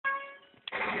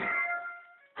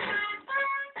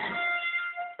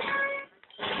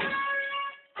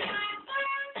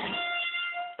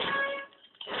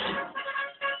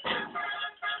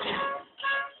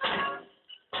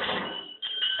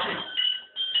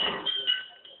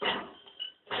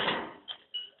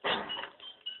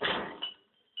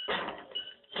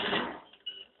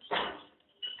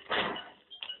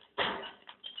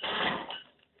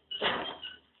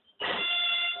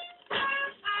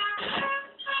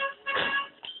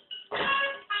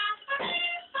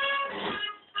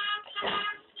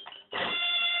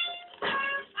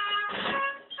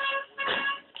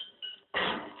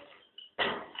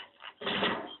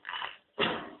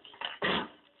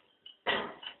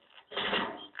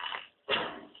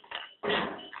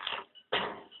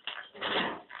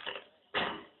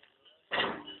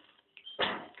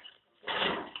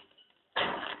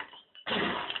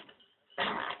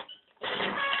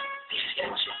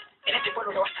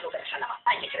a lo que les hablaba.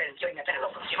 Hay que creer en Dios y meter el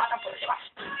hombro. Si matan, pues llevar.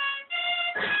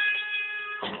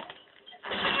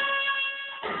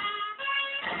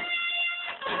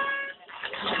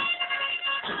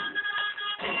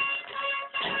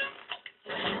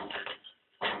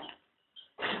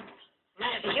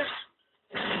 Maravilloso.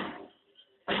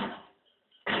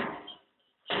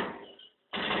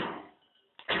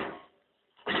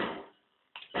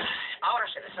 Ahora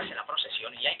se deshace la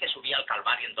procesión y hay que subir al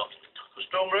Calvario en 2 minutos.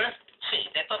 ¿Costumbre? Sí,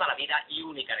 de toda la vida y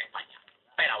única en España.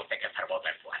 Espera usted que fervor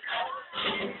del fuego.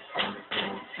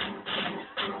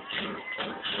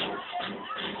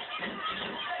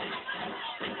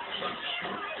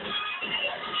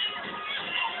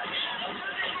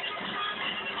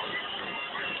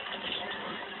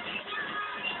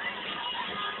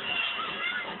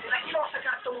 De aquí lo va a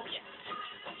sacar todo bien.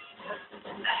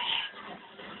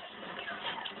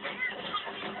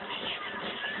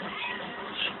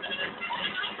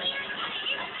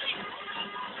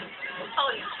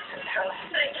 ¡Ay!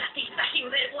 ¡Retratista sin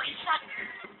vergüenza!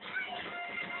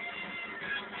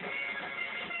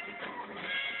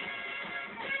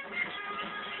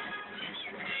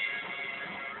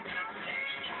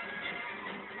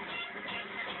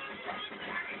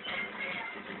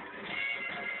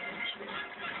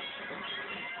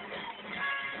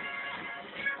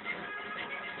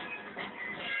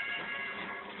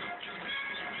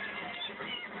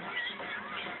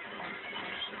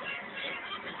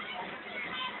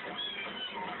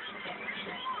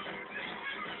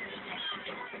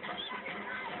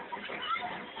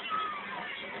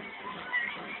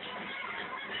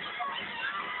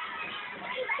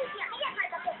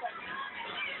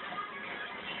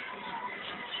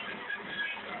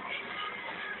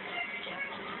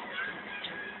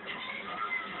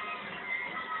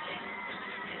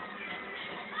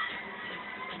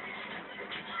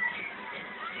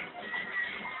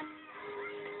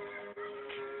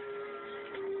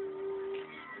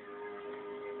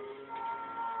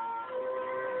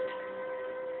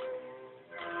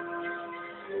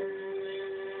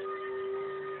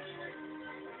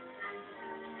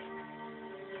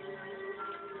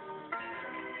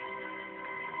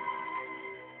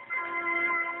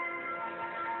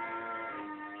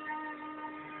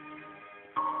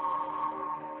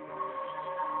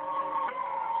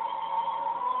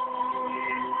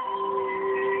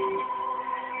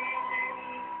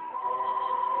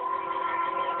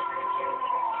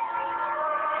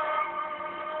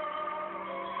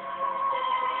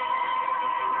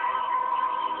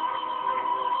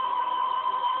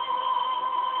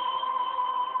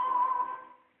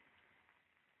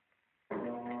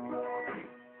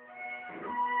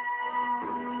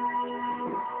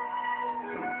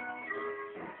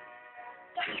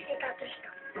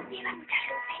 Lleva muchas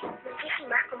luces,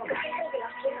 muchísimas, como que es el rey de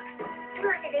los cielos. Tú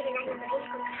no te deben años de con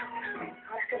tus ojos.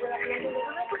 Ahora que voy a ganar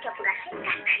dinero no hay por qué apurarse.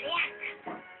 Cantaré.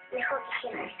 Mejor que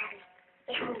siempre rezarle.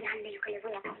 Es muy grande lo que le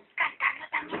voy a pedir. Cantando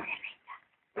también se reza.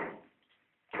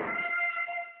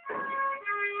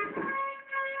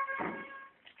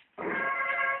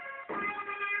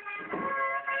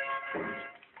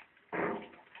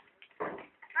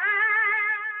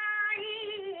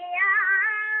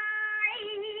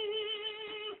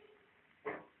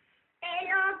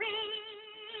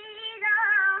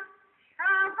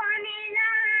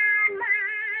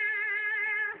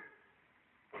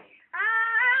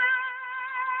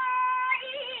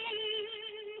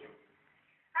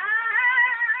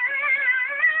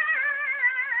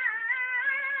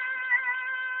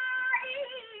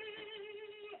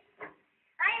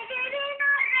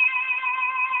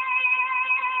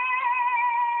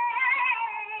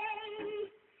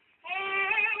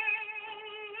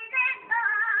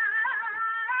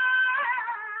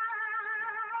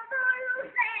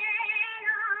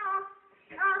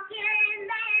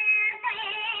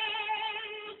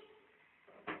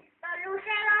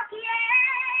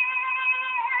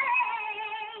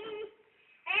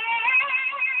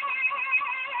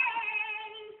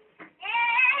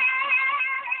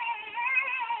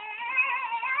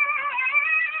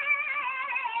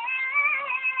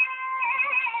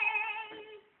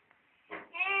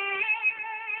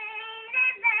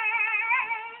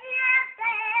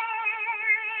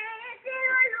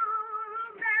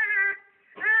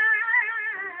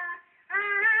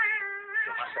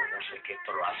 Que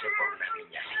esto lo hace por una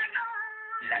niña ciega,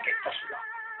 la que está a su lado.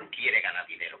 Quiere ganar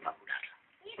dinero para curarla.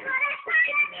 ¿Por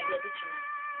qué no me había dicho nada?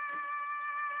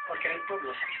 Porque en el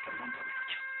pueblo se ha visto un montón de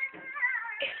mucho.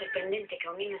 Es sorprendente que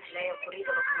a un niño se le haya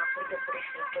ocurrido lo que me ha ocurrido por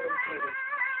eso todo un pueblo.